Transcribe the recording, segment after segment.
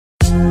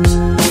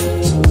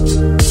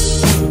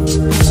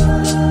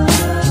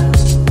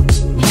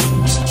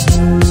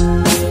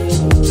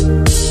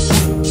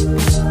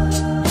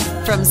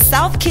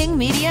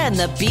and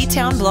the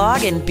B-Town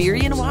blog in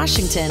Burien,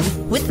 Washington,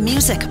 with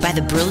music by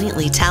the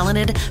brilliantly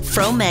talented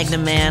Fro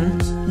Magnum Man.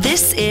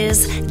 This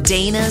is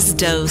Dayna's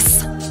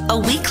Dose, a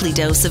weekly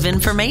dose of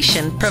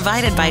information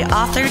provided by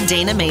author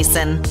Dayna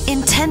Mason,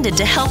 intended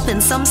to help in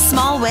some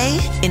small way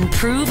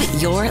improve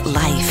your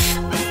life.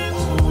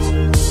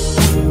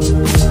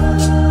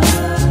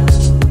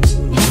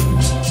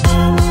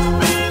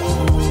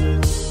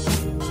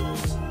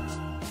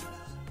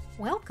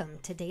 Welcome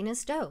to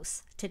Dayna's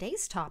Dose.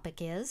 Today's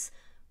topic is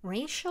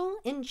racial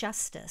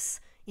injustice.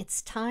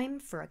 It's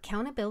time for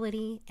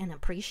accountability and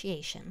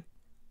appreciation.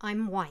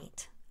 I'm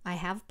white. I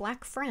have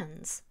black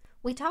friends.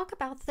 We talk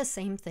about the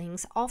same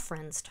things all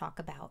friends talk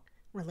about: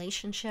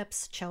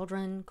 relationships,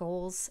 children,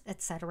 goals,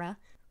 etc.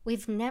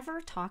 We've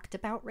never talked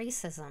about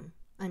racism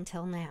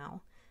until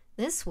now.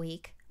 This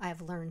week,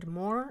 I've learned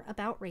more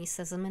about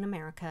racism in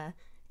America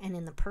and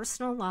in the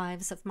personal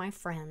lives of my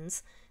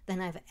friends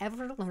than I've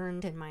ever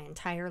learned in my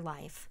entire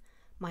life.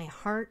 My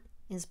heart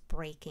is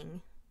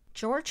breaking.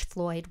 George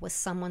Floyd was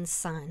someone's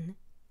son.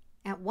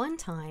 At one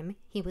time,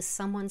 he was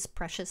someone's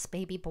precious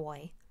baby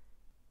boy.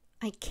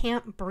 "I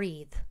can't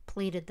breathe,"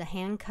 pleaded the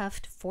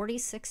handcuffed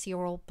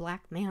 46-year-old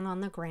black man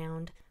on the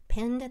ground,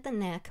 pinned at the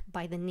neck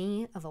by the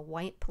knee of a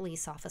white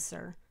police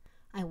officer.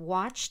 I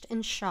watched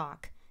in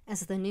shock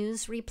as the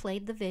news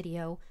replayed the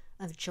video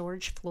of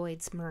George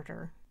Floyd's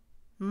murder.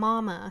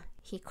 "Mama,"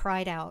 he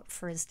cried out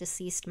for his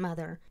deceased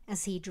mother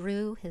as he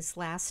drew his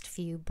last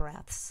few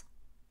breaths.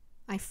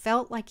 I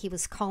felt like he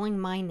was calling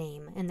my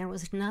name, and there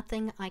was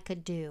nothing I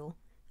could do.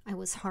 I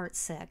was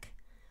heartsick.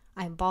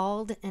 I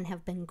bawled and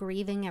have been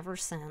grieving ever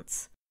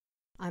since.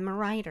 I'm a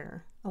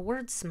writer, a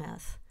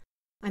wordsmith.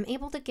 I'm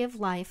able to give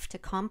life to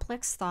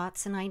complex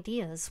thoughts and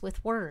ideas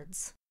with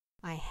words.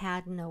 I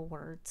had no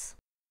words.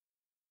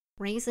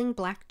 Raising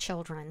black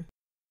children.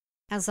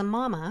 As a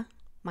mama,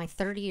 my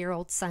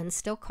 30-year-old son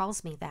still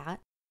calls me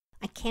that,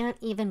 I can't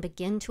even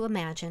begin to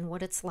imagine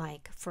what it's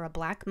like for a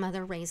black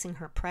mother raising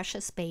her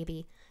precious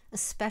baby,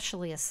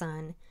 especially a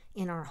son,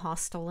 in our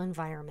hostile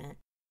environment.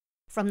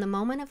 From the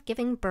moment of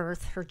giving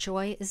birth, her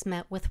joy is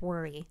met with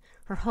worry.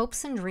 Her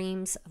hopes and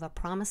dreams of a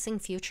promising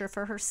future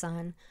for her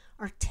son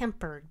are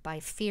tempered by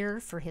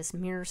fear for his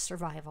mere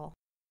survival.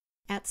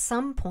 At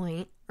some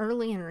point,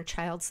 early in her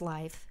child's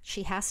life,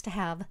 she has to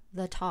have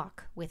the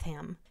talk with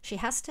him. She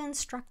has to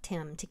instruct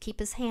him to keep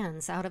his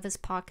hands out of his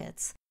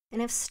pockets,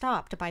 and if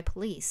stopped by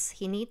police,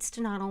 he needs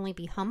to not only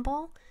be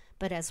humble,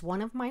 but as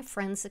one of my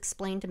friends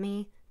explained to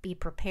me, be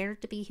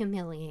prepared to be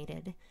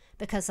humiliated,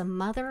 because a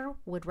mother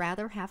would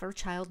rather have her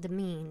child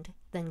demeaned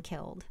than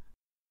killed.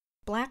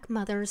 Black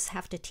mothers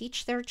have to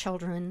teach their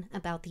children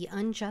about the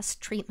unjust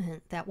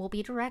treatment that will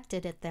be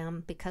directed at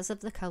them because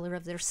of the color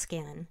of their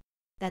skin,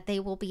 that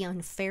they will be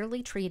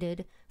unfairly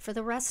treated for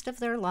the rest of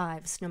their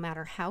lives no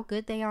matter how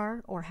good they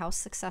are or how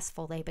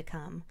successful they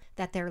become,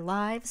 that their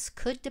lives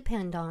could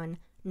depend on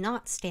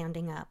not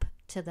standing up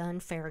to the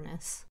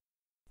unfairness.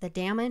 The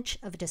damage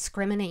of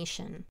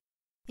discrimination.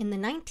 In the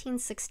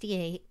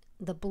 1968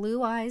 the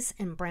Blue Eyes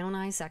and Brown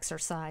Eyes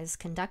exercise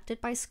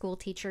conducted by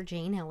schoolteacher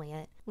Jane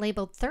Elliott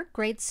labeled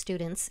third-grade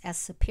students as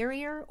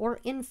superior or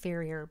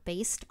inferior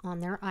based on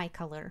their eye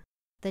color.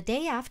 The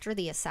day after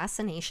the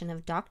assassination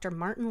of Dr.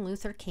 Martin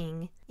Luther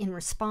King, in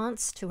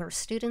response to her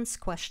students'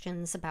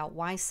 questions about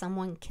why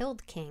someone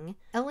killed King,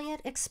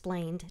 Elliott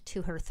explained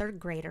to her third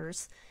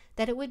graders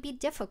that it would be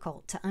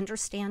difficult to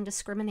understand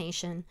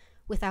discrimination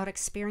without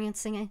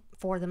experiencing it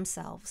for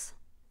themselves.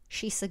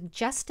 She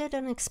suggested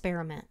an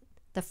experiment.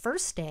 The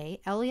first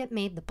day, Elliott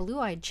made the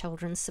blue-eyed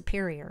children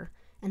superior,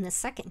 and the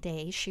second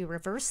day she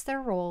reversed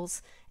their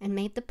roles and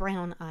made the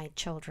brown-eyed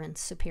children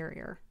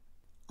superior.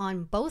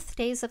 On both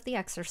days of the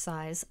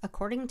exercise,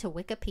 according to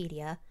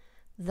Wikipedia,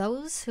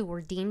 those who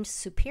were deemed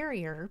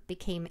superior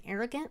became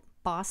arrogant,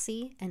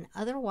 bossy, and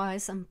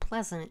otherwise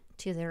unpleasant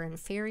to their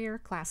inferior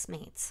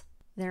classmates.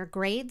 Their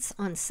grades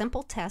on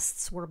simple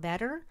tests were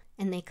better,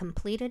 and they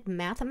completed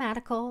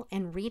mathematical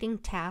and reading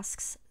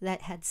tasks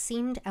that had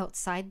seemed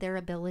outside their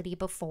ability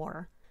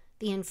before.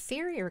 The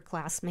inferior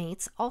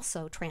classmates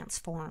also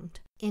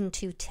transformed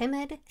into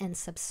timid and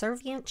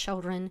subservient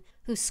children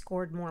who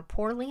scored more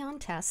poorly on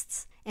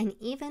tests and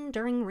even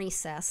during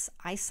recess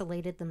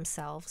isolated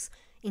themselves,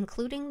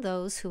 including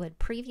those who had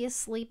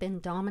previously been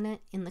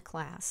dominant in the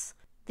class.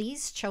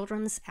 These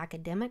children's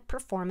academic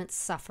performance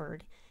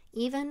suffered,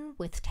 even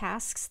with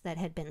tasks that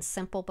had been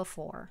simple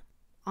before.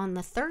 On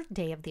the third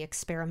day of the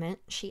experiment,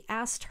 she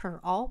asked her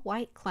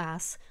all-white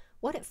class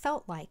what it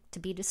felt like to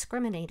be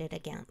discriminated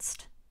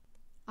against.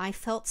 "I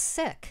felt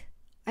sick.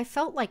 I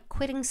felt like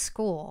quitting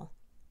school.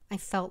 I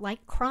felt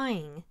like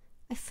crying.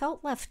 I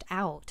felt left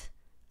out.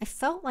 I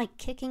felt like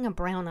kicking a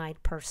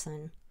brown-eyed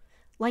person.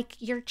 Like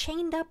you're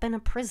chained up in a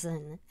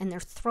prison and they're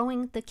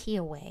throwing the key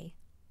away."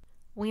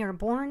 We are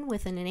born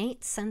with an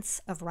innate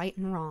sense of right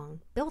and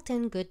wrong,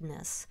 built-in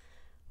goodness.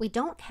 We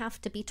don't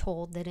have to be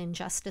told that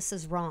injustice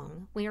is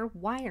wrong. We are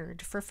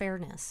wired for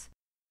fairness.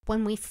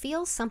 When we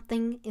feel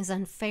something is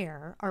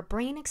unfair, our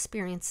brain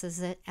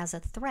experiences it as a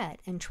threat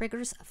and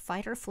triggers a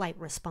fight or flight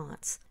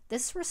response.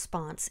 This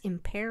response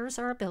impairs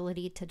our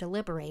ability to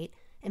deliberate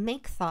and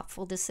make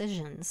thoughtful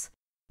decisions.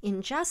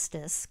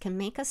 Injustice can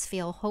make us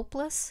feel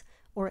hopeless,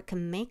 or it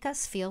can make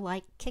us feel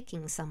like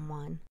kicking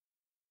someone.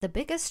 The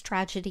biggest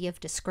tragedy of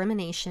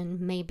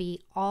discrimination may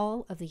be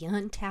all of the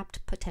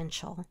untapped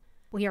potential.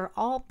 We are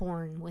all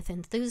born with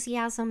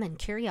enthusiasm and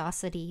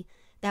curiosity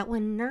that,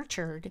 when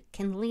nurtured,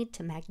 can lead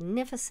to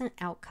magnificent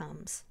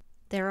outcomes.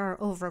 There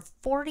are over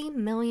 40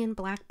 million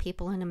Black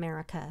people in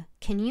America.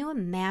 Can you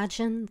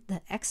imagine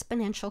the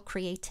exponential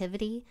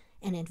creativity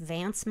and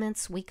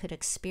advancements we could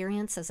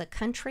experience as a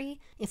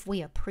country if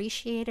we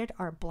appreciated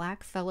our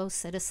Black fellow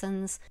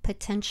citizens'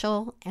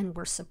 potential and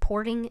were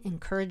supporting,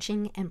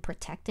 encouraging, and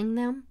protecting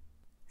them?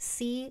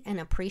 See and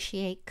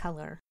appreciate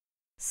color.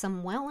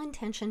 Some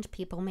well-intentioned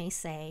people may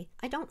say,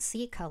 "I don't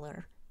see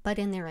color," but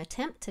in their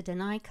attempt to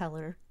deny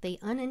color, they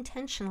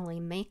unintentionally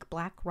make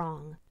Black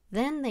wrong.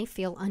 Then they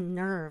feel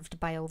unnerved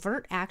by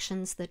overt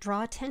actions that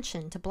draw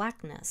attention to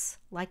Blackness,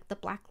 like the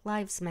Black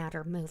Lives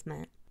Matter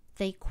movement.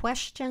 They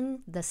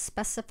question the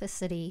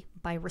specificity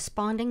by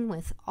responding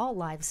with "all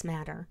lives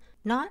matter,"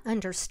 not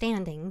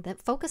understanding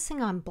that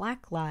focusing on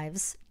Black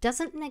lives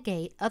doesn't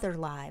negate other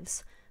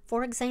lives.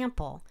 For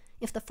example,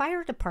 if the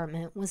fire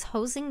department was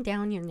hosing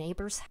down your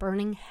neighbor's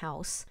burning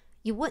house,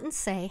 you wouldn't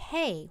say,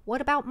 "Hey, what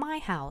about my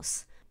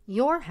house?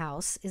 Your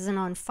house isn't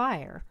on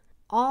fire."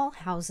 All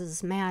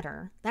houses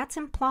matter. That's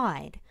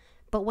implied.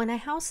 But when a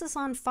house is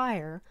on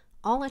fire,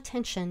 all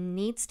attention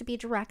needs to be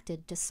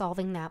directed to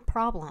solving that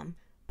problem.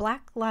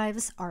 Black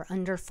lives are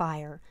under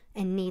fire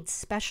and need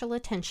special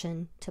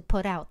attention to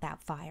put out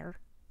that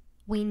fire.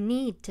 We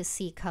need to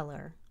see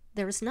color.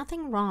 There's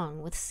nothing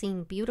wrong with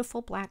seeing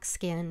beautiful Black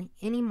skin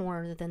any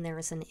more than there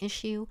is an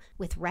issue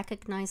with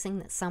recognizing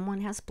that someone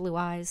has blue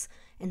eyes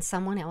and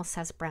someone else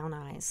has brown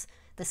eyes.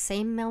 The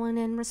same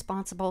melanin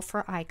responsible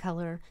for eye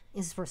color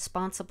is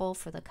responsible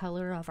for the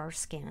color of our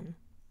skin.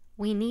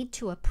 We need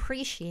to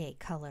appreciate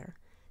color.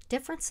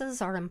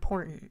 Differences are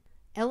important.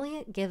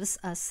 Eliot gives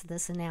us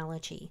this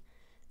analogy.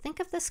 Think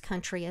of this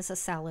country as a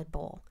salad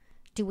bowl.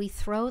 Do we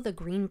throw the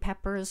green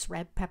peppers,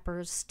 red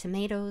peppers,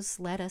 tomatoes,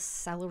 lettuce,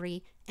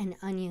 celery, and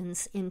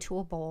onions into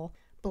a bowl,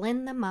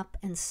 blend them up,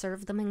 and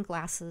serve them in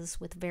glasses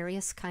with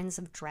various kinds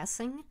of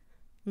dressing?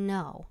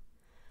 No.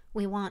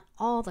 We want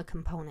all the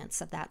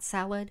components of that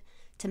salad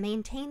to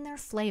maintain their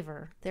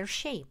flavor, their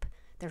shape,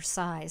 their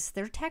size,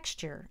 their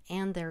texture,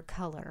 and their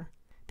color,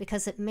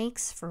 because it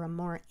makes for a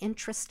more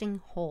interesting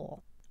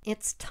whole.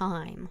 It's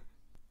time.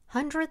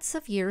 Hundreds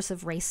of years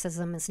of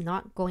racism is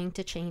not going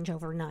to change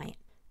overnight.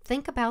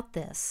 Think about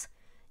this.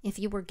 If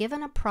you were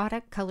given a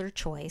product color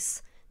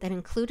choice that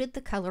included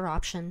the color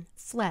option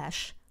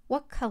flesh,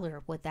 what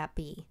color would that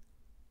be?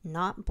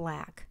 Not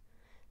black.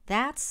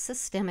 That's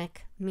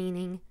systemic,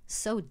 meaning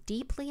so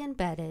deeply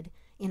embedded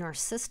in our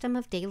system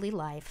of daily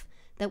life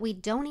that we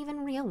don't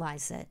even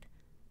realize it.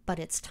 But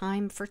it's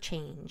time for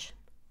change.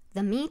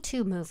 The Me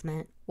Too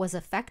movement was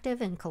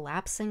effective in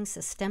collapsing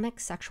systemic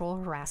sexual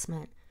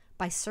harassment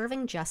by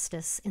serving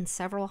justice in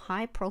several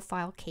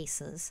high-profile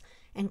cases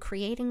and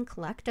creating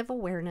collective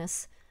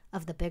awareness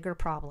of the bigger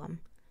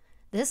problem.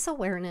 This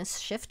awareness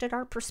shifted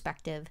our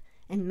perspective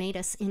and made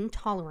us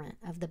intolerant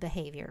of the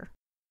behavior.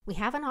 We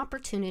have an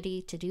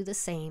opportunity to do the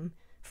same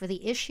for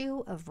the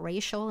issue of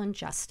racial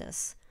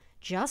injustice,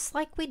 just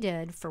like we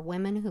did for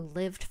women who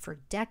lived for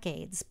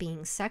decades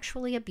being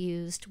sexually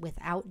abused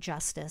without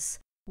justice.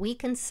 We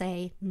can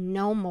say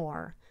no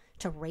more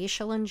to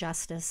racial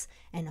injustice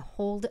and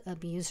hold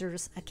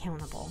abusers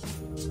accountable.